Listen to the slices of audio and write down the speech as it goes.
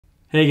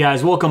Hey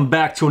guys, welcome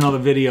back to another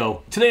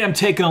video. Today I'm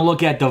taking a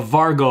look at the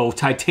Vargo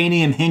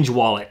titanium hinge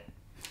wallet.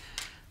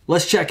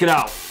 Let's check it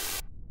out.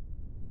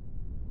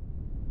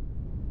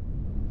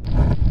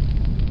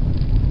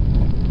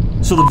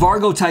 So the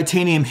Vargo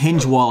titanium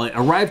hinge wallet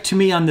arrived to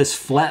me on this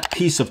flat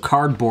piece of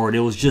cardboard. It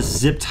was just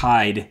zip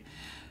tied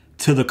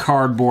to the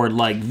cardboard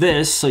like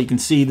this. So you can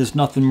see there's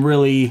nothing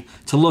really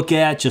to look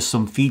at, just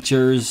some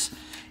features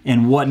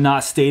and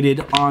whatnot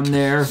stated on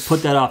there.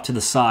 Put that off to the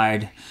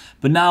side.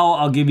 But now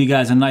I'll give you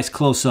guys a nice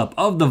close-up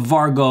of the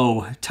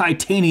Vargo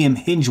titanium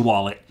hinge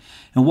wallet.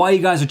 And while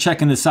you guys are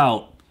checking this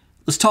out,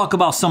 let's talk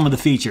about some of the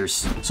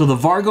features. So the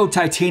Vargo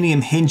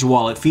titanium hinge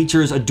wallet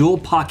features a dual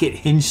pocket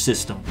hinge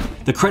system.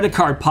 The credit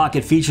card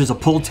pocket features a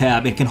pull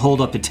tab and can hold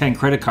up to 10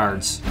 credit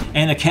cards,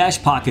 and a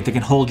cash pocket that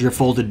can hold your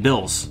folded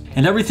bills.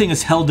 And everything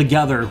is held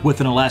together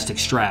with an elastic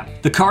strap.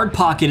 The card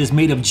pocket is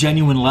made of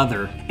genuine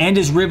leather and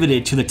is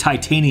riveted to the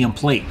titanium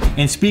plate.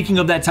 And speaking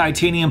of that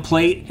titanium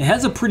plate, it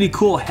has a pretty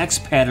cool hex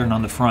pattern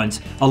on the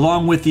front,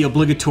 along with the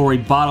obligatory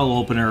bottle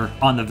opener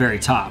on the very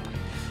top.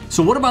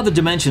 So what about the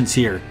dimensions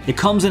here? It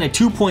comes in at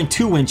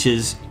 2.2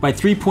 inches by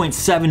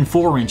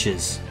 3.74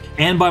 inches.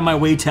 And by my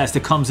weight test,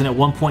 it comes in at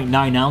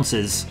 1.9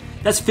 ounces.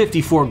 That's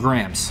 54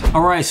 grams.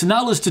 All right, so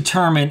now let's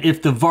determine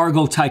if the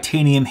Vargo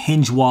titanium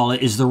hinge wallet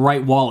is the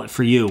right wallet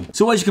for you.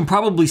 So as you can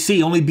probably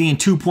see, only being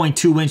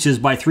 2.2 inches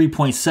by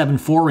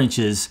 3.74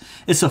 inches,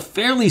 it's a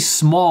fairly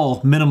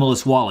small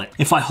minimalist wallet.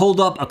 If I hold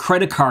up a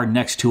credit card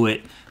next to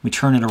it, let me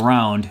turn it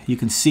around, you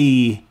can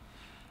see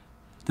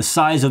the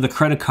size of the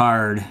credit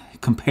card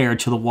compared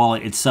to the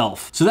wallet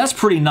itself. So that's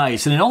pretty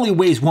nice, and it only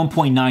weighs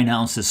 1.9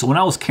 ounces. So when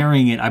I was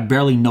carrying it, I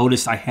barely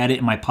noticed I had it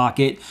in my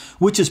pocket,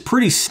 which is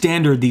pretty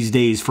standard these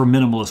days for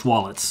minimalist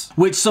wallets.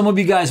 Which some of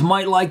you guys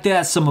might like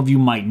that, some of you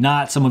might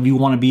not. Some of you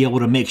want to be able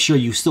to make sure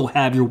you still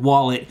have your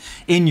wallet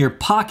in your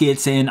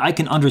pockets, and I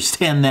can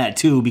understand that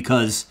too,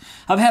 because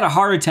I've had a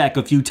heart attack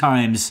a few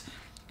times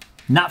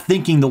not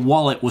thinking the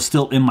wallet was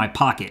still in my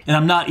pocket. And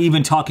I'm not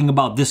even talking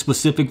about this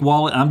specific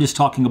wallet, I'm just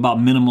talking about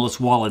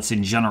minimalist wallets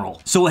in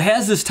general. So it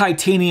has this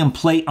titanium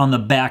plate on the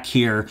back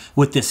here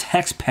with this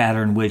hex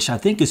pattern, which I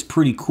think is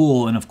pretty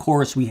cool. And of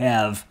course we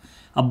have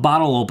a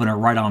bottle opener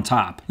right on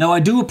top. Now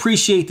I do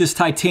appreciate this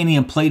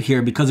titanium plate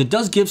here because it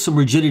does give some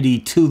rigidity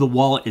to the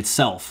wallet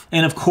itself.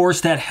 And of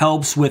course that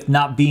helps with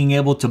not being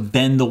able to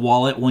bend the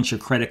wallet once your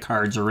credit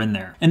cards are in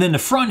there. And then the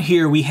front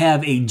here we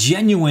have a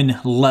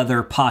genuine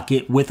leather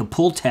pocket with a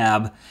pull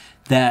tab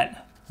that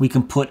we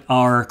can put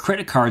our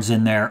credit cards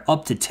in there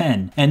up to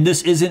 10. And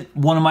this isn't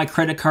one of my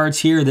credit cards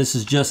here. This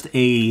is just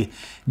a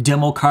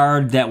demo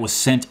card that was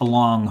sent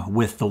along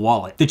with the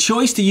wallet. The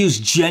choice to use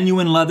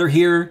genuine leather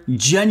here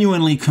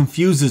genuinely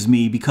confuses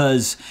me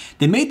because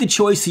they made the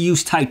choice to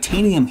use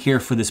titanium here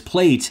for this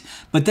plate,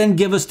 but then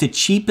give us the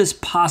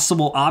cheapest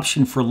possible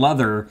option for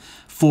leather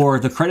for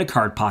the credit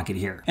card pocket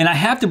here. And I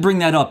have to bring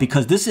that up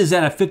because this is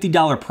at a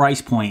 $50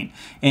 price point,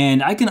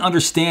 and I can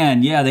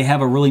understand, yeah, they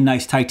have a really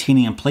nice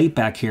titanium plate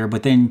back here,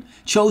 but then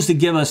chose to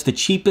give us the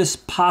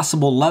cheapest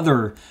possible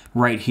leather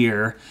right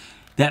here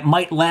that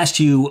might last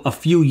you a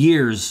few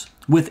years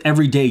with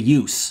everyday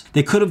use.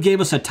 They could have gave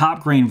us a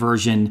top grain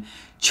version,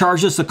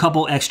 charged us a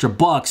couple extra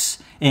bucks,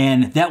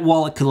 and that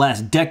wallet could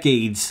last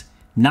decades,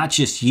 not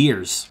just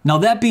years. Now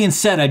that being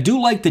said, I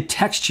do like the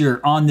texture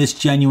on this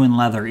genuine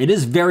leather. It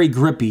is very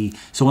grippy,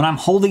 so when I'm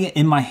holding it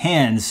in my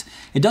hands,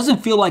 it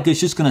doesn't feel like it's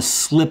just gonna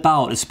slip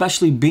out,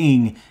 especially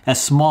being as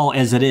small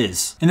as it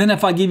is. And then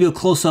if I give you a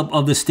close-up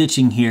of the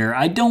stitching here,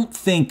 I don't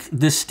think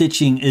this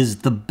stitching is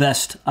the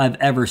best I've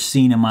ever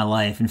seen in my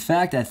life. In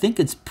fact, I think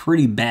it's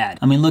pretty bad.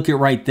 I mean, look at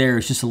right there,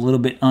 it's just a little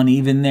bit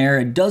uneven there.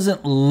 It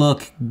doesn't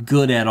look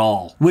good at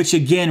all, which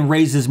again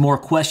raises more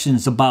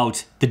questions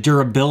about the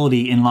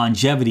durability and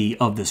longevity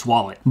of this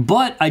wallet.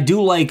 But I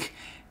do like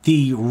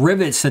the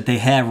rivets that they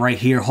have right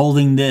here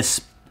holding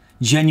this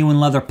genuine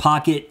leather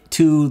pocket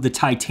to the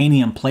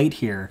titanium plate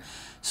here.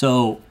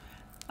 So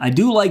I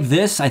do like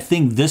this. I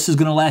think this is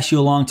gonna last you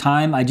a long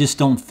time. I just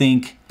don't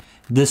think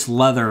this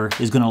leather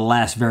is gonna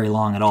last very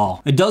long at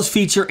all. It does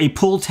feature a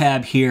pull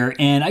tab here,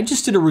 and I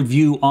just did a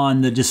review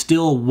on the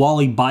Distill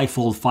Wally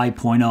Bifold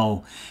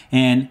 5.0,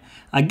 and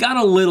I got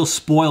a little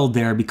spoiled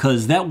there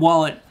because that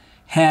wallet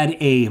had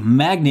a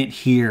magnet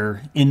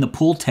here in the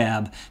pull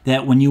tab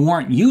that when you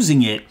weren't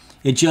using it,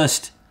 it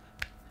just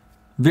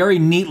very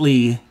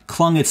neatly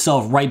clung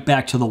itself right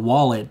back to the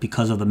wallet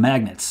because of the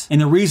magnets. And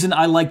the reason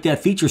I like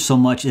that feature so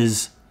much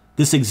is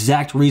this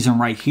exact reason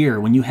right here.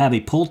 When you have a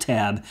pull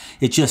tab,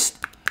 it just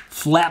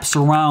flaps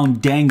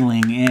around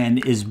dangling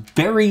and is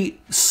very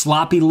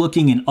sloppy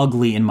looking and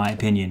ugly in my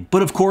opinion.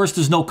 But of course,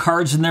 there's no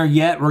cards in there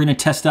yet. We're gonna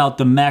test out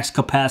the max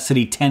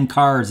capacity 10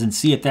 cards and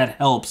see if that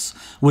helps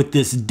with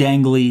this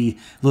dangly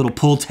little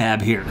pull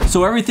tab here.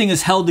 So everything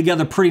is held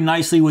together pretty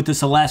nicely with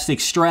this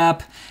elastic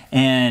strap.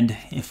 And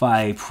if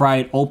I pry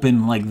it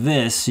open like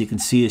this, you can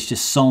see it's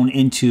just sewn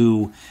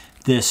into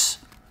this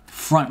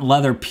front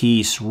leather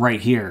piece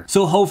right here.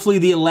 So hopefully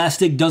the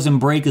elastic doesn't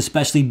break,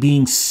 especially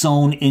being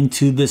sewn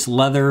into this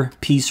leather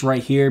piece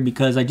right here,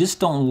 because I just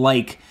don't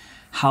like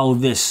how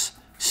this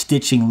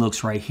stitching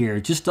looks right here.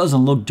 It just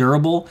doesn't look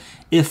durable.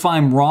 If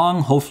I'm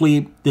wrong,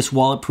 hopefully this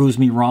wallet proves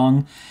me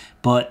wrong,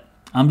 but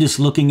I'm just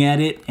looking at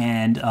it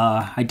and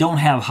I don't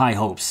have high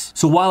hopes.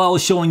 So while I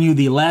was showing you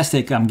the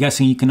elastic, I'm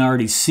guessing you can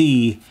already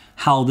see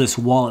how this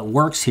wallet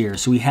works here.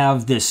 So we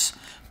have this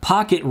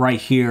pocket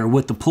right here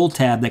with the pull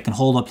tab that can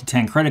hold up to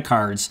 10 credit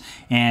cards.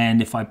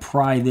 And if I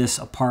pry this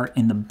apart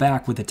in the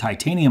back with the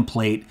titanium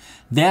plate,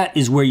 that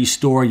is where you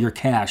store your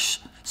cash.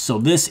 So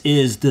this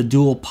is the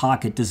dual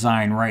pocket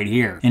design right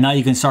here. And now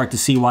you can start to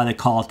see why they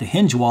call it the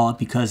Hinge wallet,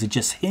 because it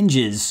just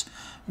hinges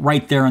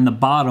right there on the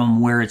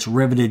bottom where it's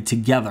riveted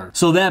together.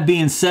 So that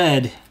being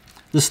said,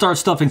 let's start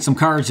stuffing some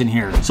cards in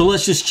here. So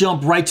let's just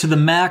jump right to the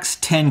max.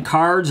 10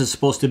 cards is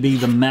supposed to be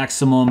the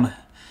maximum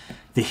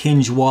the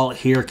Hinge wallet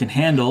here can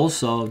handle.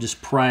 So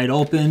just pry it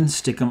open,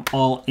 stick them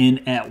all in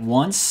at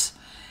once.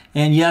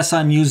 And yes,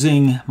 I'm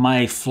using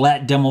my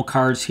flat demo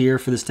cards here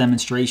for this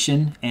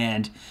demonstration.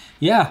 And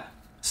yeah,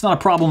 it's not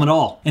a problem at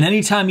all. And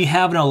anytime you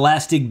have an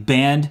elastic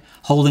band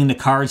holding the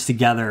cards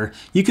together,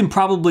 you can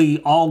probably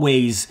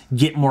always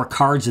get more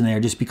cards in there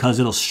just because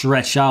it'll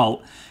stretch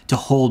out to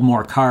hold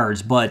more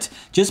cards. But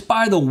just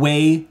by the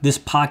way this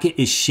pocket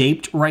is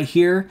shaped right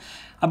here,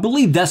 I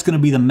believe that's going to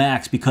be the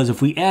max, because if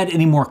we add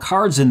any more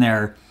cards in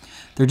there,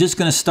 they're just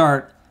going to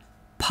start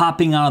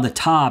popping out of the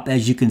top,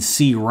 as you can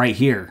see right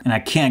here. And I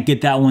can't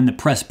get that one to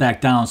press back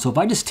down. So if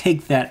I just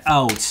take that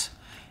out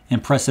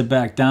and press it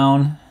back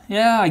down,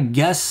 yeah, I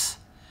guess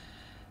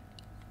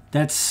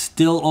that's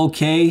still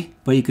okay.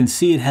 But you can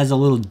see it has a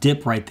little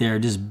dip right there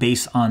just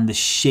based on the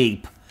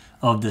shape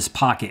of this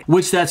pocket,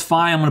 which that's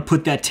fine. I'm going to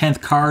put that 10th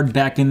card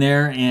back in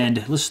there,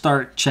 and let's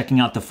start checking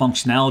out the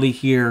functionality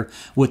here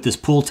with this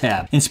pull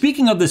tab. And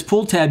speaking of this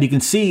pull tab, you can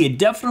see it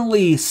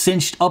definitely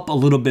cinched up a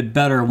little bit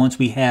better once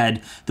we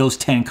had those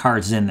 10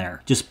 cards in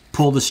there. Just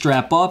pull the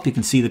strap up, you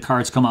can see the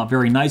cards come out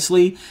very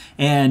nicely,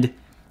 and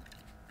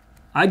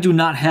I do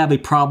not have a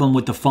problem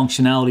with the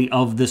functionality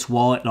of this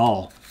wallet at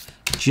all.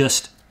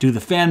 Just do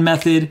the fan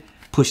method,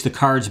 push the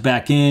cards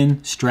back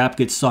in, strap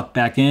gets sucked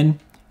back in.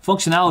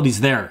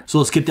 Functionality's there. So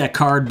let's get that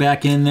card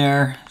back in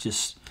there.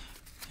 Just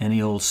any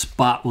old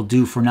spot will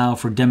do for now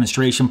for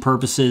demonstration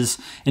purposes.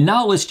 And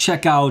now let's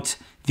check out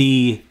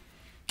the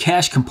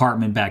cash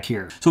compartment back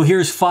here. So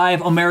here's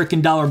 5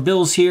 American dollar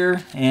bills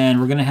here, and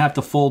we're gonna have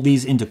to fold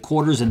these into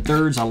quarters and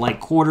thirds. I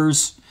like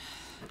quarters,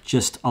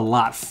 just a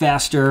lot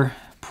faster.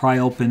 Pry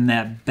open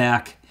that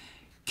back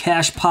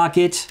cash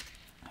pocket.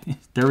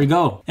 There we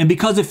go. And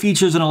because it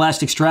features an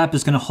elastic strap,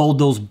 it's going to hold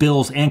those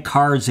bills and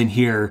cards in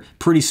here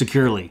pretty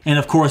securely. And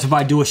of course, if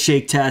I do a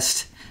shake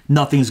test,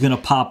 nothing's going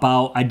to pop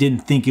out. I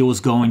didn't think it was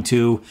going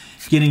to.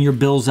 Getting your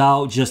bills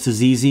out just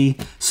as easy.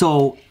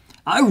 So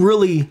I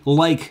really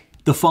like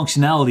the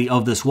functionality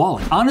of this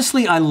wallet.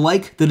 Honestly, I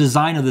like the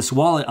design of this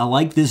wallet. I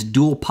like this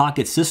dual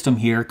pocket system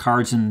here.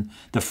 Cards in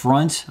the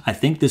front. I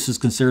think this is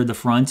considered the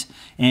front.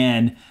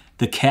 And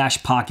the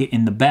cash pocket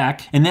in the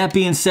back. And that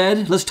being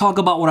said, let's talk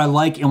about what I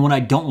like and what I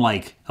don't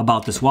like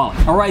about this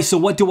wallet. All right, so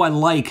what do I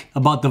like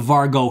about the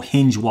Vargo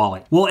Hinge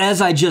wallet? Well, as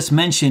I just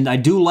mentioned, I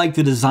do like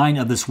the design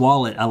of this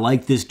wallet. I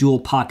like this dual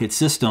pocket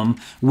system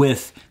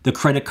with the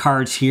credit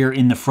cards here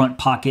in the front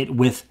pocket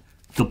with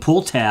the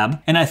pull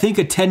tab. And I think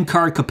a 10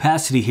 card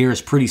capacity here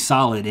is pretty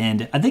solid,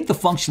 and I think the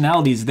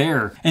functionality is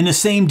there. And the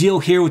same deal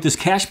here with this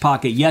cash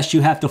pocket. Yes,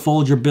 you have to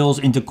fold your bills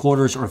into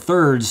quarters or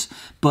thirds,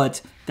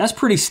 but that's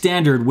pretty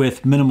standard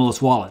with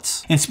minimalist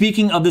wallets. And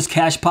speaking of this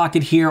cash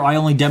pocket here, I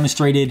only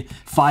demonstrated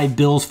 5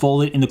 bills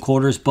folded into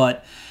quarters,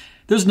 but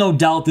there's no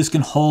doubt this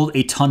can hold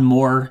a ton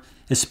more,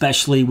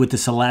 especially with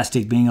this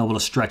elastic being able to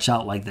stretch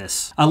out like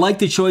this. I like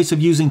the choice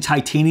of using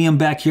titanium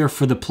back here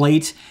for the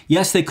plate.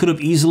 Yes, they could have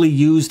easily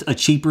used a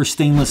cheaper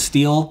stainless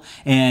steel,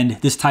 and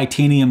this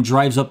titanium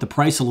drives up the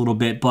price a little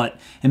bit, but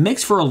it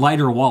makes for a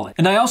lighter wallet.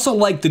 And I also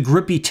like the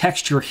grippy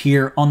texture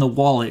here on the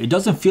wallet. It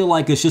doesn't feel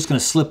like it's just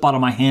gonna slip out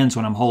of my hands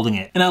when I'm holding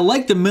it. And I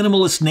like the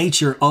minimalist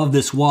nature of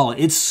this wallet.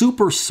 It's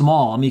super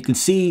small. I mean, you can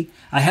see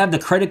I have the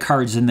credit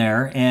cards in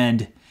there,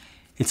 and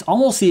it's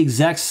almost the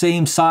exact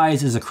same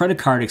size as a credit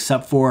card,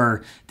 except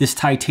for this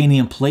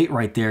titanium plate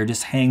right there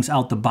just hangs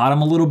out the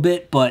bottom a little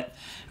bit, but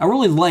I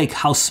really like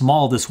how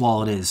small this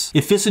wallet is.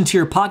 It fits into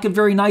your pocket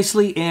very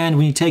nicely, and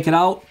when you take it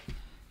out,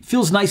 it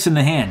feels nice in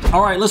the hand.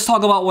 All right, let's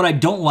talk about what I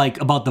don't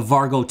like about the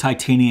Vargo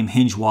titanium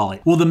Hinge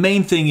wallet. Well, the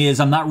main thing is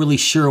I'm not really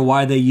sure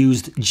why they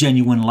used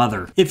genuine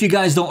leather. If you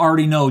guys don't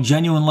already know,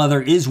 genuine leather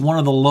is one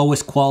of the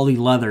lowest quality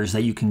leathers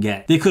that you can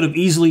get. They could have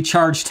easily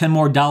charged $10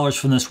 more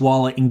from this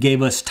wallet and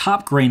gave us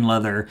top grain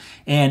leather.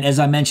 And as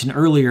I mentioned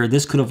earlier,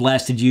 this could have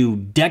lasted you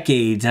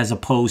decades as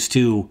opposed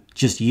to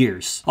just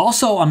years.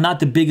 Also, I'm not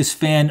the biggest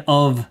fan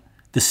of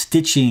the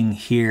stitching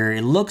here.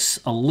 It looks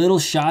a little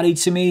shoddy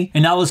to me.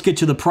 And now let's get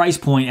to the price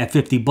point at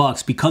 50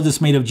 bucks. Because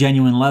it's made of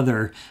genuine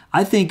leather,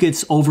 I think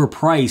it's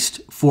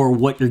overpriced for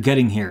what you're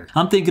getting here.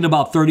 I'm thinking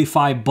about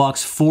 35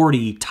 bucks,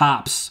 40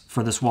 tops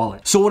for this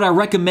wallet. So would I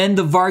recommend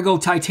the Vargo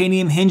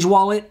titanium Hinge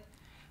wallet?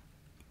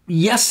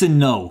 Yes and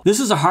no. This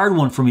is a hard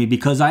one for me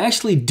because I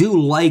actually do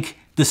like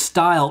the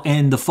style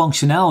and the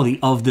functionality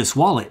of this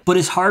wallet. But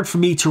it's hard for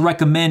me to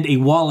recommend a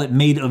wallet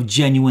made of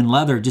genuine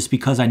leather just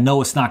because I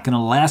know it's not going to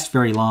last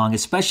very long,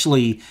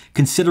 especially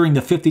considering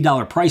the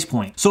 $50 price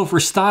point. So for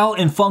style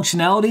and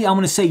functionality, I'm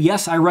going to say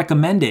yes, I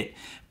recommend it.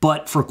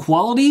 But for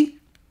quality,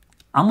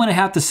 I'm going to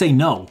have to say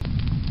no.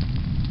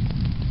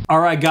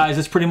 Alright guys,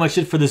 that's pretty much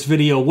it for this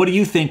video. What do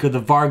you think of the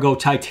Vargo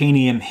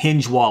Titanium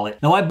Hinge wallet?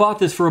 Now I bought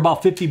this for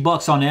about 50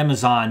 bucks on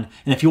Amazon,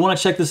 and if you want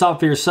to check this out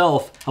for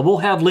yourself, I will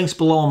have links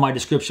below in my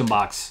description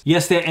box.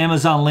 Yes, that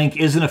Amazon link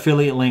is an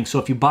affiliate link, so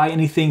if you buy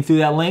anything through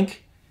that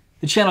link,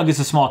 the channel gets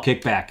a small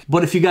kickback.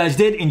 But if you guys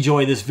did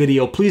enjoy this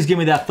video, please give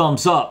me that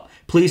thumbs up,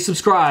 please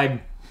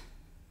subscribe,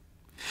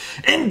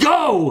 and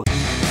go!